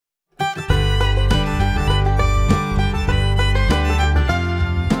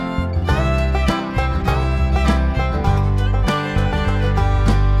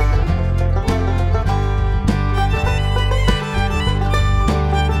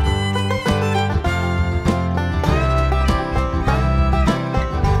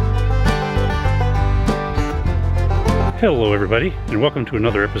Hello everybody, and welcome to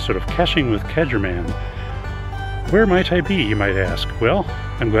another episode of Caching with CAJrrman. Where might I be, you might ask? Well,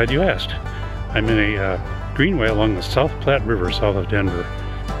 I'm glad you asked. I'm in a greenway along the South Platte River south of Denver,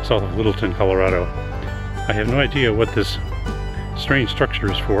 south of Littleton, Colorado. I have no idea what this strange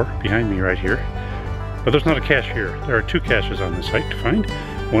structure is for behind me right here, but there's not a cache here. There are two caches on this hike to find.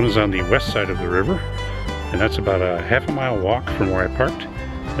 One is on the west side of the river, and that's about a half-a-mile walk from where I parked,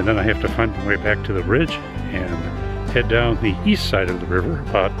 and then I have to find my way back to the ridge and head down the east side of the river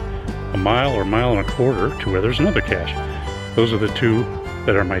about a mile or mile and a quarter to where there's another cache. Those are the two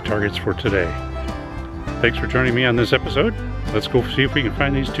that are my targets for today. Thanks for joining me on this episode. Let's go see if we can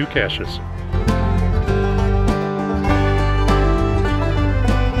find these two caches.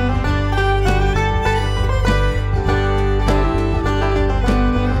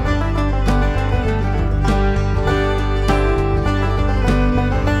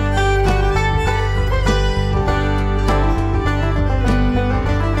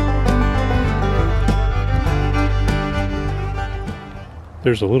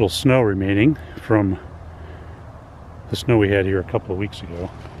 There's a little snow remaining from the snow we had here a couple of weeks ago.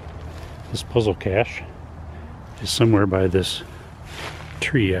 This puzzle cache is somewhere by this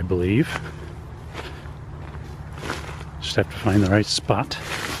tree, I believe. Just have to find the right spot.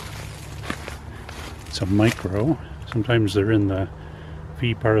 It's a micro. Sometimes they're in the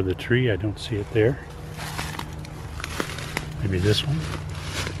V part of the tree. I don't see it there. Maybe this one.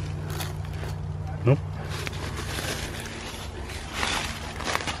 Nope.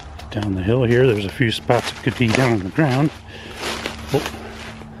 Down the hill here, there's a few spots that could be down on the ground. Oh.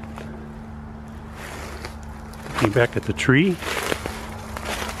 Looking back at the tree.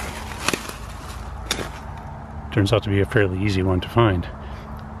 Turns out to be a fairly easy one to find.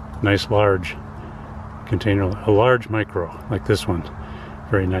 Nice large container, a large micro like this one.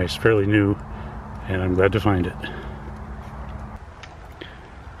 Very nice, fairly new, and I'm glad to find it.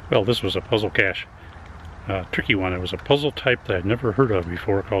 Well, this was a puzzle cache. Tricky one. It was a puzzle type that I'd never heard of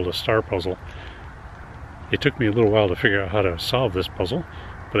before, called a star puzzle. It took me a little while to figure out how to solve this puzzle,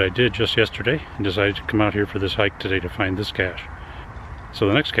 but I did just yesterday and decided to come out here for this hike today to find this cache. So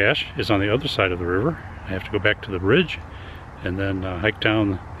the next cache is on the other side of the river. I have to go back to the bridge and then hike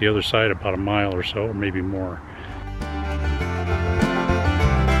down the other side about a mile or so, or maybe more.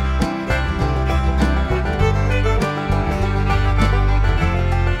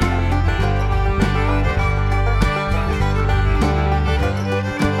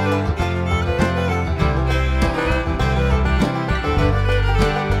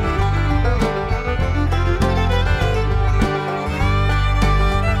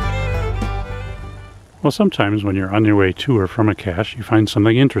 Well, sometimes when you're on your way to or from a cache, you find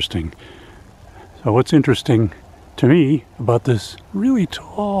something interesting. So what's interesting to me about this really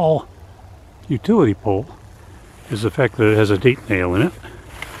tall utility pole is the fact that it has a date nail in it.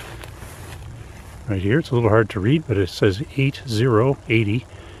 Right here, it's a little hard to read, but it says 8080.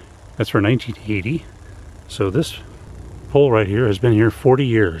 That's for 1980. So this pole right here has been here 40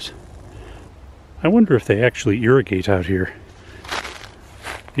 years. I wonder if they actually irrigate out here.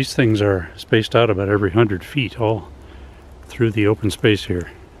 These things are spaced out about every 100 feet all through the open space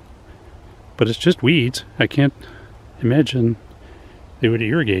here. But it's just weeds. I can't imagine they would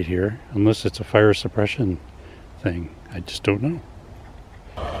irrigate here unless it's a fire suppression thing. I just don't know.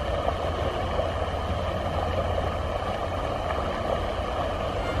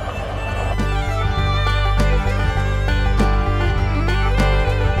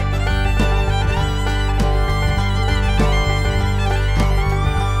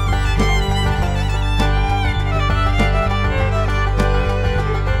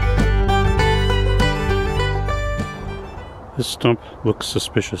 This stump looks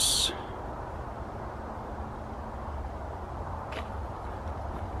suspicious.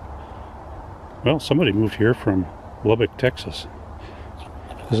 Well, somebody moved here from Lubbock, Texas.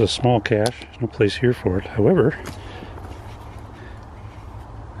 This is a small cache. There's no place here for it. However,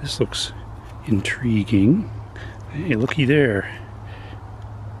 this looks intriguing. Hey, looky there.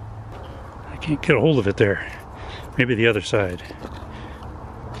 I can't get a hold of it there. Maybe the other side.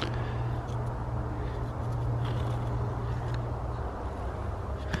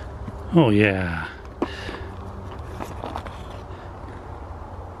 Oh yeah.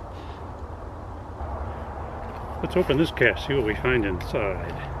 Let's open this cache, see what we find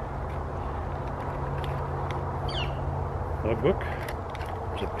inside. Logbook.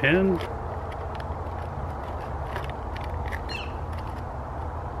 There's a pen.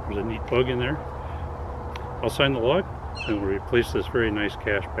 There's a neat bug in there. I'll sign the log and we'll replace this very nice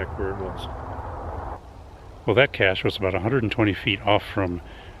cache back where it was. Well, that cache was about 120 feet off from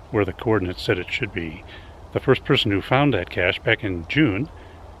where the coordinates said it should be. The first person who found that cache back in June,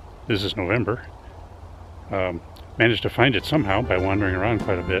 this is November, managed to find it somehow by wandering around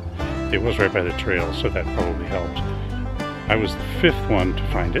quite a bit. It was right by the trail, so that probably helped. I was the fifth one to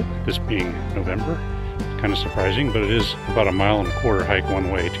find it, this being November. Kind of surprising, but it is about a 1.25 mile hike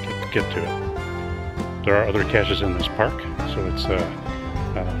one way to get to it. There are other caches in this park, so it's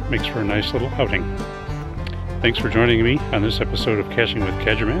makes for a nice little outing. Thanks for joining me on this episode of Caching with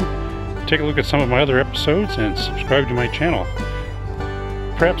CAJrrman. Take a look at some of my other episodes and subscribe to my channel.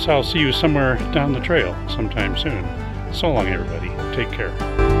 Perhaps I'll see you somewhere down the trail sometime soon. So long, everybody. Take care.